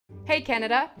Hey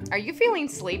Canada, are you feeling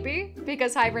sleepy?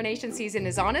 Because hibernation season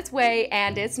is on its way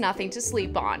and it's nothing to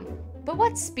sleep on. But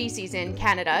what species in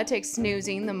Canada takes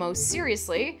snoozing the most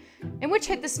seriously, and which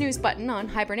hit the snooze button on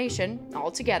hibernation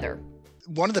altogether?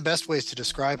 One of the best ways to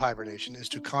describe hibernation is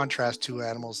to contrast two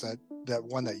animals that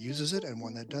one that uses it and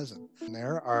one that doesn't. And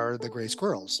there are the gray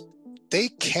squirrels. They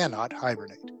cannot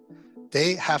hibernate.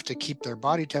 They have to keep their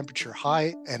body temperature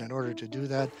high, and in order to do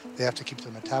that, they have to keep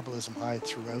their metabolism high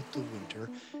throughout the winter,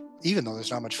 even though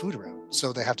there's not much food around.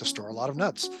 So they have to store a lot of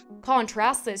nuts.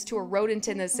 Contrast this to a rodent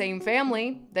in the same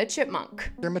family, the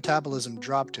chipmunk. Their metabolism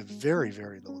dropped to very,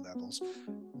 very low levels,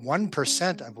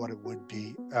 1% of what it would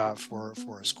be for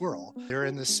a squirrel. They're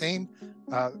in the same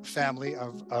family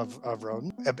of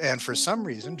rodent, and for some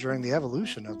reason, during the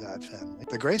evolution of that family,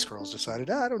 the gray squirrels decided,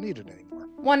 I don't need it anymore.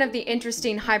 One of the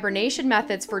interesting hibernation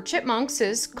methods for chipmunks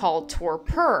is called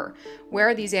torpor,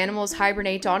 where these animals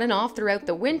hibernate on and off throughout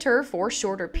the winter for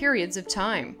shorter periods of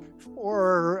time.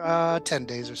 Or 10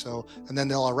 days or so, and then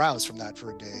they'll arouse from that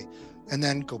for a day, and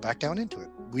then go back down into it.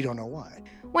 We don't know why.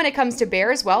 When it comes to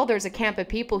bears, well, there's a camp of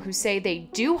people who say they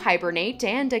do hibernate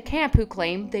and a camp who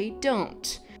claim they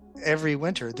don't. Every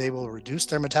winter, they will reduce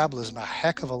their metabolism a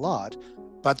heck of a lot,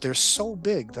 but they're so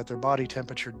big that their body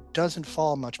temperature doesn't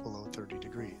fall much below 30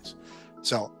 degrees.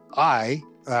 So I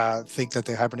think that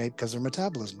they hibernate because their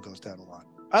metabolism goes down a lot.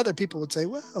 Other people would say,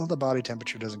 well, the body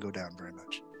temperature doesn't go down very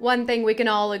much. One thing we can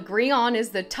all agree on is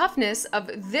the toughness of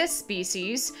this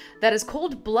species that is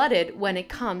cold-blooded when it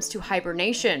comes to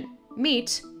hibernation.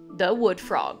 Meet the wood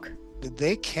frog.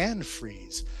 They can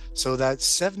freeze so that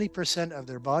 70% of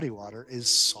their body water is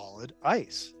solid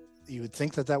ice. You would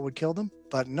think that that would kill them,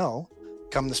 but no.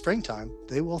 Come the springtime,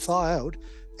 they will thaw out.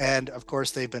 And of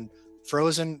course, they've been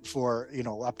frozen for,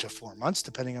 up to 4 months,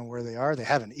 depending on where they are. They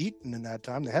haven't eaten in that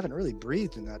time. They haven't really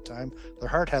breathed in that time. Their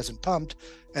heart hasn't pumped.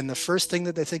 And the first thing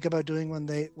that they think about doing when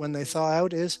they thaw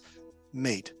out is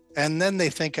mate. And then they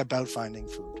think about finding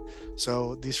food.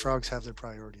 So these frogs have their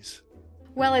priorities.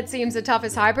 Well, it seems the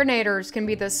toughest hibernators can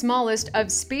be the smallest of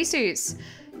species.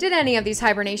 Did any of these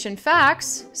hibernation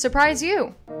facts surprise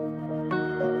you?